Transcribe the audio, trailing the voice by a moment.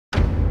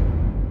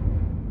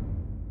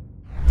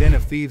Den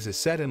of Thieves is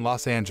set in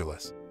Los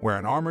Angeles, where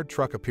an armored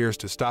truck appears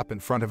to stop in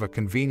front of a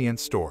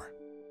convenience store.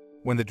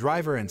 When the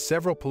driver and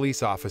several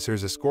police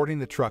officers escorting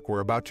the truck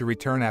were about to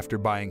return after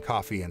buying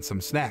coffee and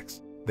some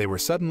snacks, they were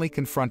suddenly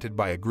confronted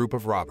by a group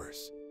of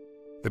robbers.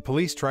 The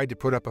police tried to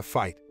put up a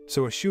fight,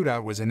 so a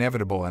shootout was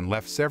inevitable and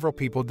left several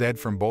people dead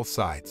from both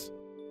sides.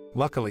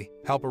 Luckily,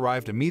 help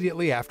arrived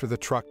immediately after the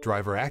truck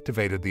driver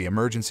activated the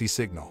emergency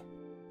signal.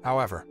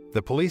 However,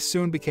 the police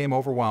soon became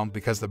overwhelmed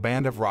because the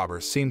band of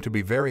robbers seemed to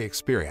be very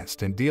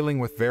experienced in dealing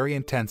with very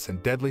intense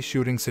and deadly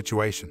shooting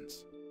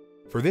situations.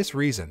 For this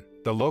reason,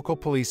 the local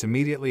police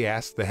immediately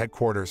asked the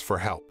headquarters for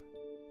help.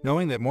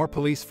 Knowing that more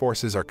police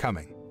forces are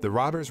coming, the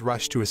robbers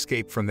rush to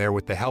escape from there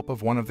with the help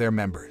of one of their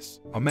members,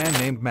 a man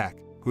named Mac,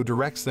 who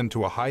directs them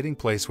to a hiding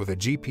place with a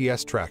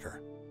GPS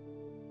tracker.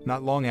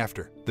 Not long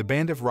after, the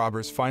band of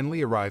robbers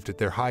finally arrived at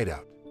their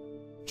hideout.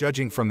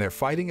 Judging from their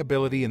fighting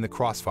ability in the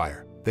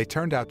crossfire, they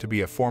turned out to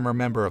be a former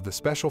member of the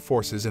Special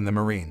Forces in the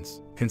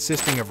Marines,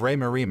 consisting of Ray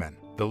Merriman,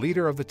 the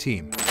leader of the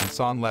team, and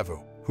Son Levu,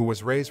 who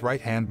was Ray's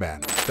right-hand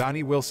man,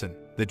 Donnie Wilson,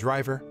 the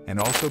driver, and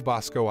also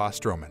Bosco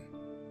Ostroman.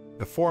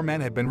 The four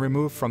men had been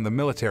removed from the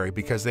military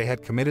because they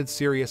had committed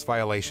serious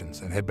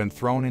violations and had been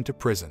thrown into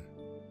prison.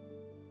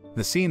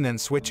 The scene then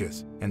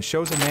switches and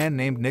shows a man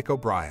named Nick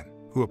O'Brien,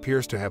 who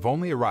appears to have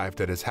only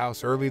arrived at his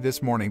house early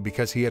this morning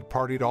because he had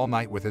partied all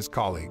night with his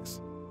colleagues.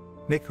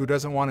 Nick, who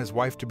doesn't want his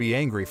wife to be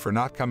angry for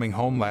not coming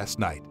home last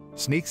night,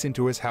 sneaks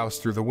into his house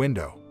through the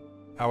window.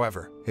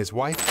 However, his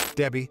wife,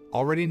 Debbie,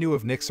 already knew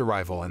of Nick's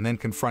arrival and then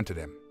confronted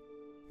him.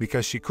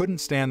 Because she couldn't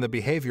stand the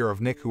behavior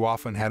of Nick, who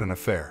often had an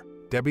affair,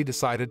 Debbie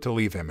decided to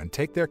leave him and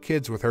take their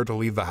kids with her to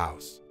leave the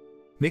house.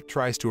 Nick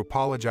tries to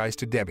apologize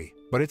to Debbie,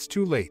 but it's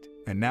too late,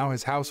 and now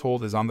his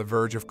household is on the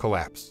verge of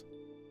collapse.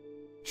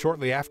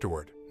 Shortly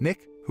afterward,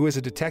 Nick, who is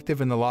a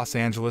detective in the Los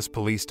Angeles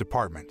Police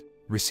Department,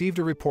 received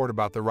a report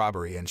about the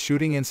robbery and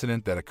shooting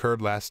incident that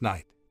occurred last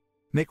night.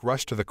 Nick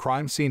rushed to the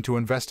crime scene to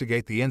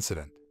investigate the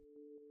incident.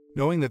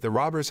 Knowing that the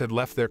robbers had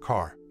left their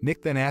car,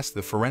 Nick then asked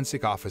the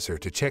forensic officer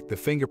to check the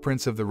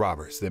fingerprints of the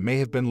robbers that may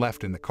have been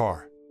left in the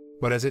car.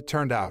 But as it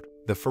turned out,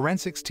 the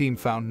forensics team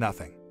found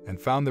nothing, and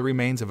found the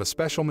remains of a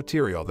special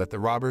material that the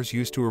robbers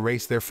used to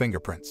erase their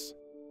fingerprints.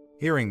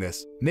 Hearing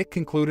this, Nick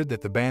concluded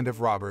that the band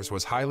of robbers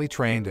was highly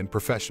trained and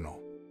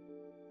professional.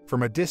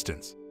 From a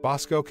distance,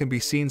 Bosco can be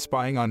seen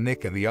spying on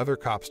Nick and the other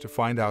cops to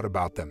find out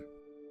about them.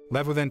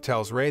 Levu then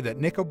tells Ray that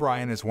Nick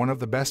O'Brien is one of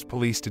the best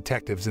police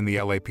detectives in the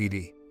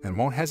LAPD, and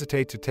won't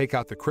hesitate to take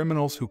out the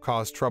criminals who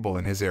cause trouble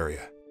in his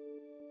area.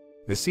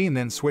 The scene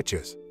then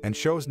switches, and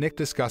shows Nick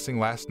discussing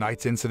last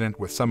night's incident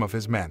with some of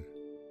his men.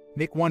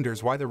 Nick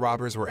wonders why the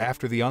robbers were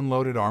after the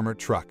unloaded armored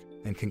truck,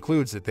 and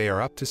concludes that they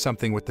are up to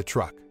something with the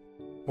truck.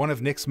 One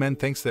of Nick's men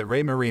thinks that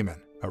Ray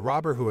Merriman, a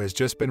robber who has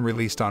just been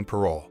released on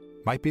parole,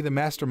 might be the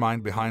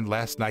mastermind behind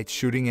last night's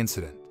shooting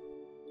incident.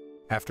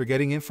 After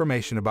getting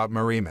information about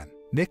Merriman,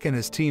 Nick and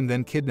his team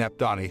then kidnap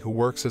Donnie, who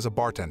works as a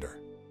bartender.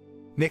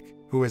 Nick,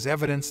 who has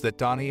evidence that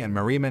Donnie and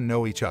Merriman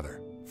know each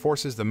other,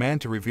 forces the man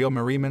to reveal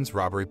Merriman's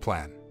robbery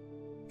plan.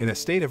 In a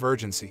state of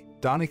urgency,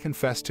 Donnie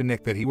confessed to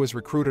Nick that he was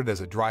recruited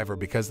as a driver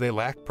because they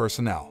lacked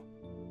personnel.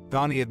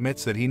 Donnie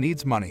admits that he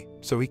needs money,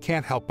 so he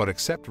can't help but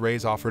accept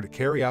Ray's offer to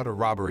carry out a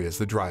robbery as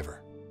the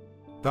driver.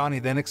 Donnie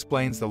then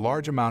explains the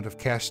large amount of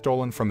cash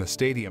stolen from the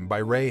stadium by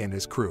Ray and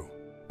his crew,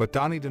 but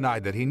Donnie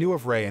denied that he knew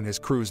of Ray and his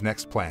crew's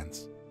next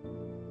plans.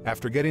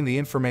 After getting the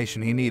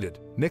information he needed,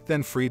 Nick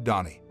then freed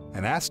Donnie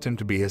and asked him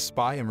to be his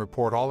spy and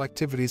report all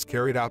activities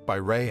carried out by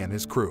Ray and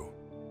his crew.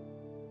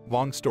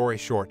 Long story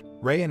short,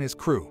 Ray and his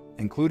crew,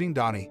 including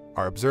Donnie,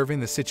 are observing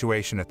the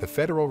situation at the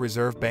Federal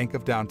Reserve Bank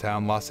of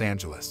downtown Los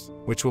Angeles,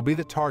 which will be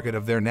the target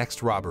of their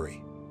next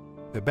robbery.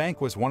 The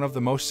bank was one of the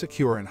most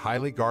secure and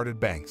highly guarded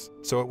banks,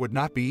 so it would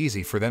not be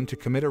easy for them to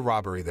commit a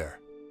robbery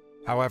there.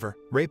 However,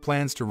 Ray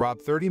plans to rob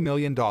 $30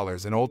 million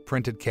in old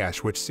printed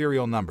cash which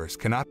serial numbers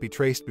cannot be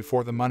traced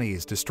before the money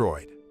is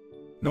destroyed.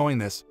 Knowing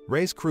this,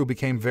 Ray's crew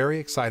became very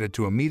excited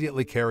to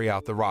immediately carry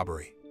out the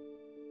robbery.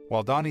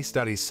 While Donnie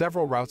studies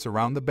several routes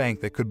around the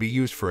bank that could be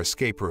used for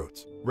escape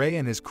routes, Ray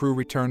and his crew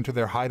return to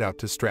their hideout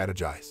to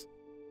strategize.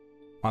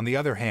 On the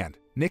other hand,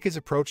 Nick is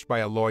approached by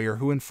a lawyer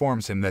who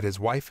informs him that his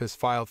wife has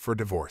filed for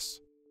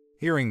divorce.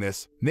 Hearing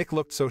this, Nick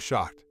looked so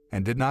shocked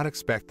and did not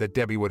expect that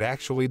Debbie would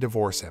actually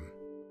divorce him.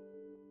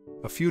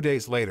 A few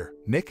days later,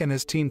 Nick and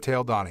his team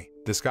tail Donnie,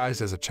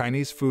 disguised as a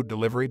Chinese food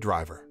delivery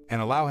driver,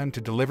 and allow him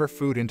to deliver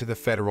food into the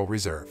Federal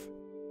Reserve.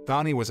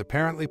 Donnie was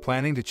apparently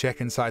planning to check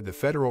inside the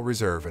Federal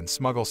Reserve and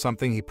smuggle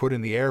something he put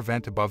in the air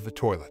vent above the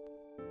toilet.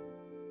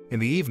 In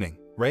the evening,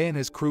 Ray and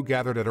his crew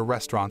gathered at a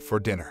restaurant for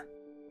dinner.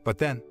 But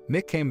then,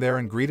 Nick came there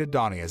and greeted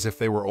Donnie as if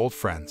they were old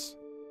friends.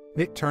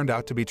 Nick turned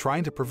out to be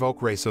trying to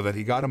provoke Ray so that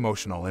he got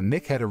emotional and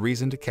Nick had a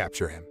reason to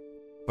capture him.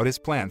 But his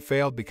plan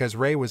failed because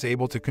Ray was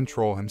able to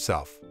control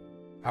himself.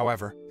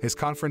 However, his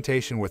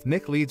confrontation with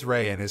Nick leads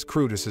Ray and his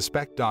crew to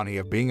suspect Donnie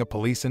of being a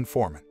police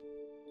informant.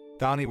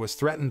 Donnie was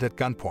threatened at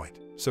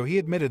gunpoint, so he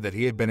admitted that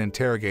he had been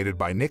interrogated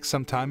by Nick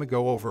some time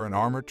ago over an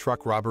armored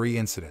truck robbery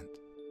incident.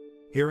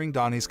 Hearing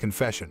Donnie's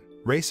confession,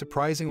 Ray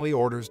surprisingly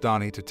orders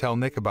Donnie to tell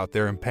Nick about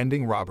their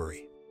impending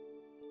robbery.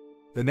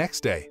 The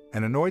next day,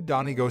 an annoyed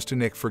Donnie goes to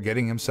Nick for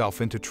getting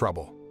himself into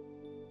trouble.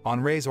 On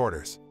Ray's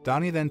orders,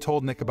 Donnie then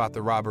told Nick about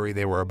the robbery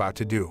they were about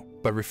to do,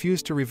 but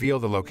refused to reveal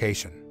the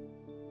location.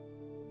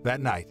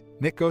 That night,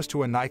 Nick goes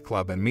to a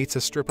nightclub and meets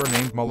a stripper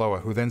named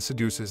Maloa who then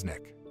seduces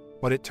Nick.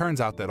 But it turns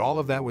out that all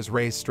of that was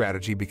Ray's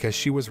strategy because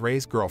she was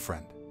Ray's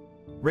girlfriend.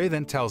 Ray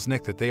then tells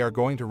Nick that they are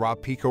going to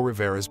rob Pico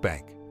Rivera's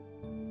bank.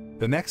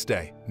 The next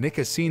day, Nick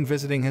is seen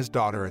visiting his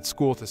daughter at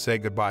school to say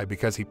goodbye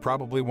because he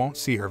probably won't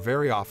see her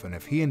very often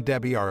if he and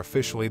Debbie are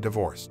officially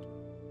divorced.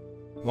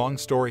 Long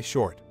story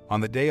short,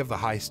 on the day of the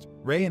heist,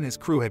 Ray and his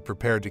crew had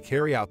prepared to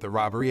carry out the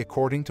robbery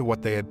according to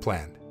what they had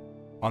planned.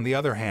 On the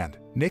other hand,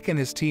 Nick and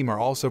his team are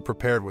also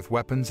prepared with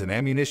weapons and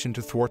ammunition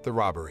to thwart the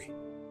robbery.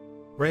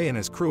 Ray and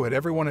his crew had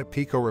everyone at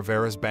Pico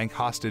Rivera's bank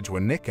hostage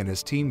when Nick and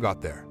his team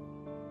got there.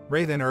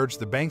 Ray then urged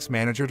the bank's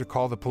manager to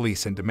call the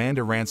police and demand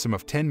a ransom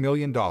of $10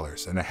 million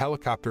and a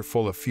helicopter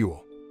full of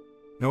fuel.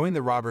 Knowing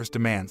the robbers'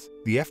 demands,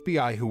 the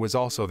FBI, who was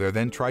also there,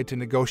 then tried to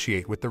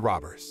negotiate with the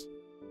robbers.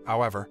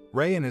 However,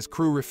 Ray and his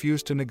crew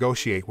refused to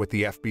negotiate with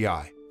the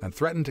FBI and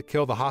threatened to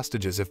kill the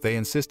hostages if they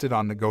insisted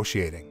on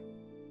negotiating.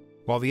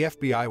 While the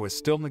FBI was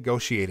still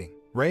negotiating,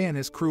 Ray and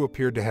his crew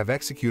appeared to have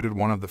executed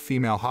one of the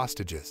female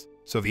hostages,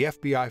 so the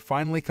FBI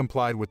finally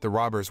complied with the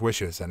robbers'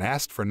 wishes and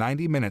asked for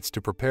 90 minutes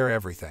to prepare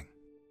everything.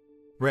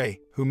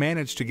 Ray, who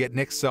managed to get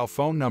Nick's cell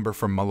phone number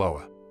from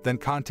Maloa, then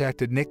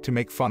contacted Nick to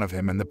make fun of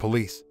him and the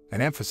police, and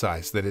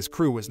emphasized that his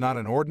crew was not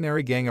an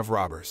ordinary gang of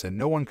robbers and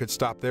no one could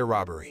stop their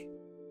robbery.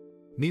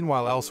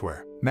 Meanwhile,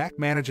 elsewhere, Mac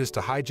manages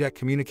to hijack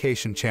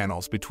communication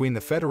channels between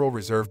the Federal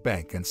Reserve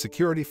Bank and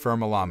security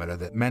firm Alameda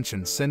that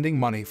mentions sending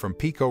money from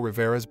Pico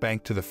Rivera's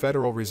bank to the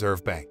Federal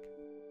Reserve Bank.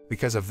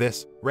 Because of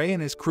this, Ray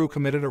and his crew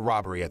committed a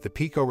robbery at the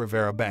Pico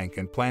Rivera Bank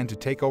and planned to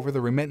take over the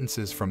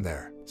remittances from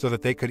there, so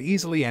that they could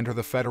easily enter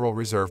the Federal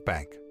Reserve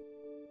Bank.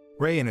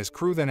 Ray and his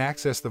crew then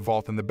access the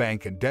vault in the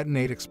bank and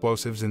detonate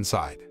explosives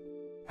inside.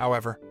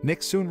 However,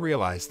 Nick soon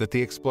realized that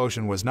the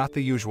explosion was not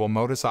the usual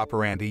modus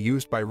operandi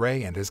used by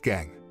Ray and his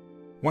gang.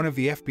 One of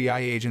the FBI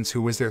agents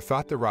who was there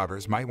thought the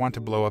robbers might want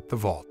to blow up the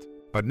vault,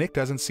 but Nick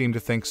doesn't seem to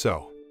think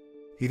so.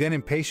 He then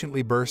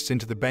impatiently bursts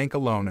into the bank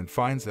alone and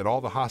finds that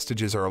all the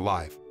hostages are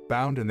alive,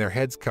 bound and their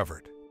heads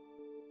covered.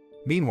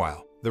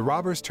 Meanwhile, the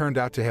robbers turned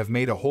out to have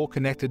made a hole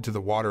connected to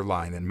the water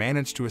line and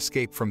managed to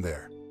escape from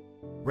there.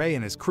 Ray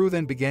and his crew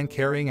then began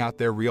carrying out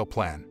their real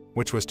plan,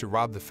 which was to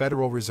rob the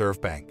Federal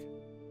Reserve Bank.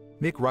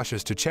 Nick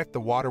rushes to check the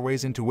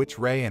waterways into which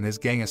Ray and his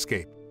gang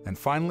escape, and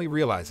finally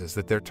realizes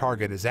that their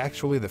target is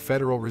actually the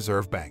Federal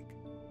Reserve Bank.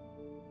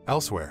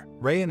 Elsewhere,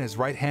 Ray and his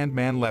right-hand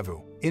man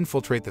Levu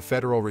infiltrate the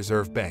Federal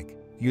Reserve Bank,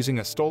 using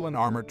a stolen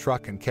armored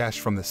truck and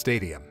cash from the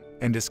stadium,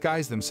 and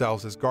disguise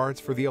themselves as guards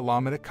for the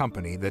Alameda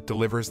company that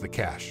delivers the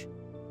cash.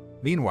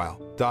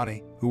 Meanwhile,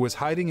 Donnie, who was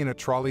hiding in a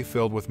trolley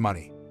filled with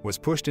money, was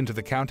pushed into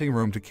the counting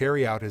room to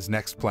carry out his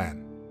next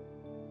plan.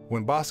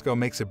 When Bosco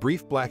makes a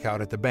brief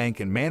blackout at the bank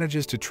and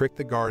manages to trick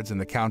the guards in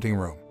the counting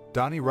room,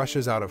 Donnie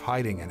rushes out of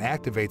hiding and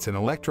activates an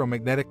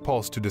electromagnetic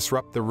pulse to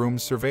disrupt the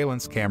room's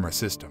surveillance camera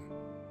system.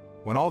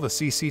 When all the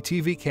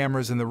CCTV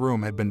cameras in the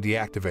room had been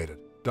deactivated,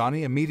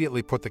 Donnie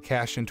immediately put the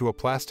cash into a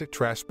plastic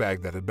trash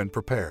bag that had been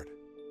prepared.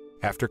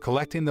 After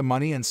collecting the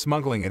money and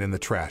smuggling it in the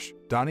trash,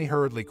 Donnie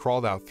hurriedly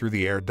crawled out through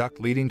the air duct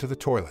leading to the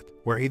toilet,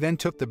 where he then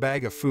took the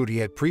bag of food he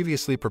had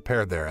previously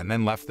prepared there and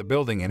then left the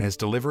building in his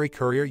delivery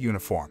courier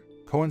uniform,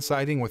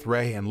 coinciding with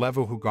Ray and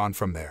Levu, who gone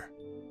from there.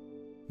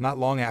 Not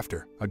long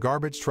after, a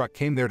garbage truck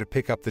came there to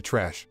pick up the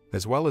trash,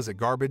 as well as a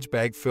garbage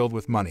bag filled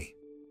with money.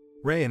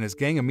 Ray and his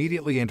gang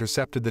immediately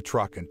intercepted the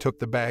truck and took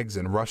the bags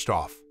and rushed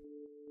off.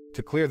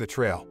 To clear the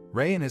trail,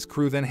 Ray and his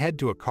crew then head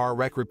to a car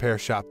wreck repair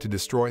shop to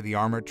destroy the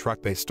armored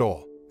truck they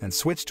stole, and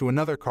switch to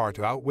another car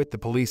to outwit the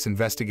police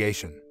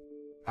investigation.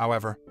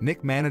 However,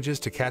 Nick manages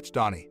to catch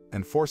Donnie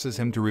and forces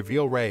him to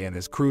reveal Ray and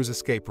his crew's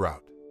escape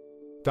route.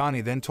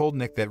 Donnie then told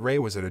Nick that Ray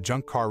was at a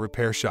junk car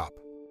repair shop.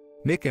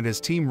 Nick and his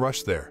team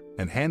rushed there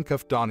and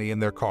handcuffed Donnie in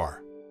their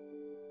car.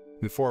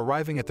 Before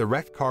arriving at the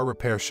wrecked car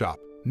repair shop,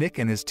 Nick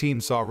and his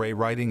team saw Ray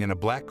riding in a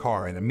black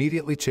car and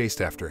immediately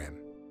chased after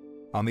him.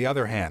 On the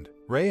other hand,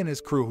 Ray and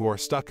his crew, who are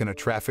stuck in a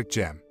traffic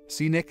jam,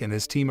 see Nick and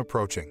his team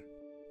approaching.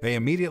 They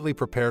immediately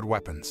prepared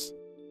weapons.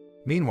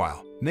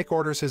 Meanwhile, Nick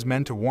orders his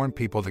men to warn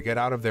people to get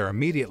out of there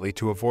immediately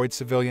to avoid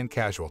civilian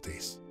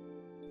casualties.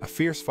 A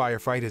fierce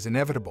firefight is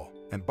inevitable,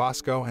 and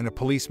Bosco and a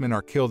policeman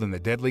are killed in the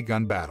deadly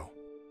gun battle.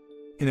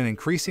 In an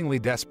increasingly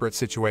desperate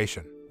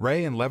situation,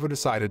 Ray and Levu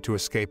decided to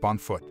escape on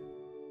foot.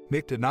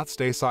 Nick did not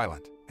stay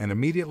silent and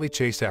immediately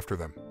chased after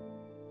them.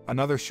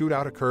 Another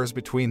shootout occurs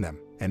between them,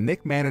 and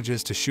Nick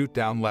manages to shoot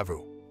down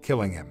Levu,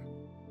 killing him.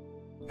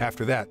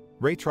 After that,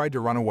 Ray tried to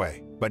run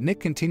away, but Nick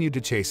continued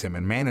to chase him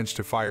and managed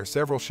to fire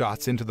several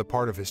shots into the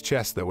part of his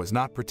chest that was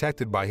not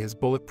protected by his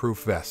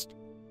bulletproof vest.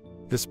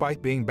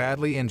 Despite being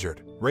badly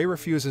injured, Ray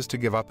refuses to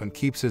give up and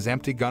keeps his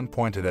empty gun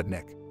pointed at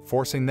Nick,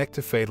 forcing Nick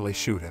to fatally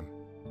shoot him.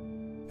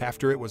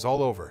 After it was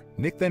all over,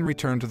 Nick then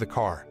returned to the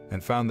car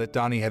and found that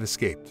Donnie had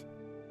escaped.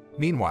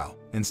 Meanwhile,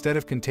 instead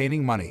of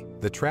containing money,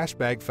 the trash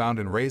bag found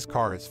in Ray's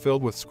car is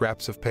filled with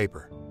scraps of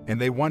paper, and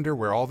they wonder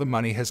where all the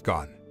money has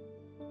gone.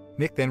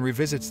 Nick then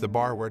revisits the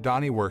bar where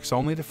Donnie works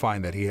only to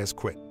find that he has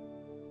quit.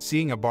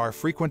 Seeing a bar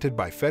frequented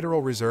by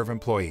Federal Reserve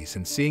employees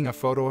and seeing a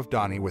photo of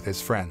Donnie with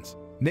his friends,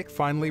 Nick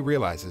finally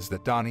realizes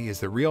that Donnie is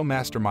the real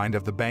mastermind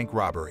of the bank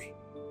robbery.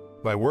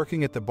 By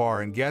working at the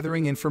bar and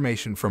gathering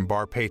information from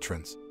bar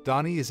patrons,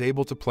 Donnie is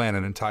able to plan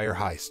an entire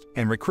heist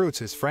and recruits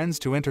his friends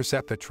to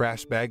intercept the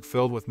trash bag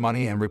filled with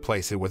money and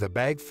replace it with a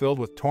bag filled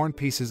with torn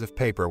pieces of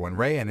paper when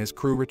Ray and his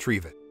crew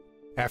retrieve it.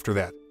 After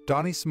that,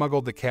 Donnie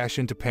smuggled the cash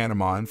into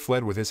Panama and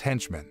fled with his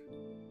henchmen.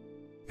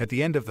 At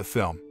the end of the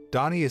film,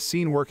 Donnie is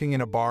seen working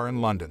in a bar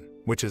in London,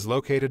 which is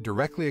located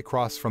directly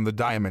across from the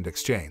Diamond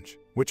Exchange,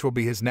 which will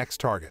be his next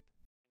target.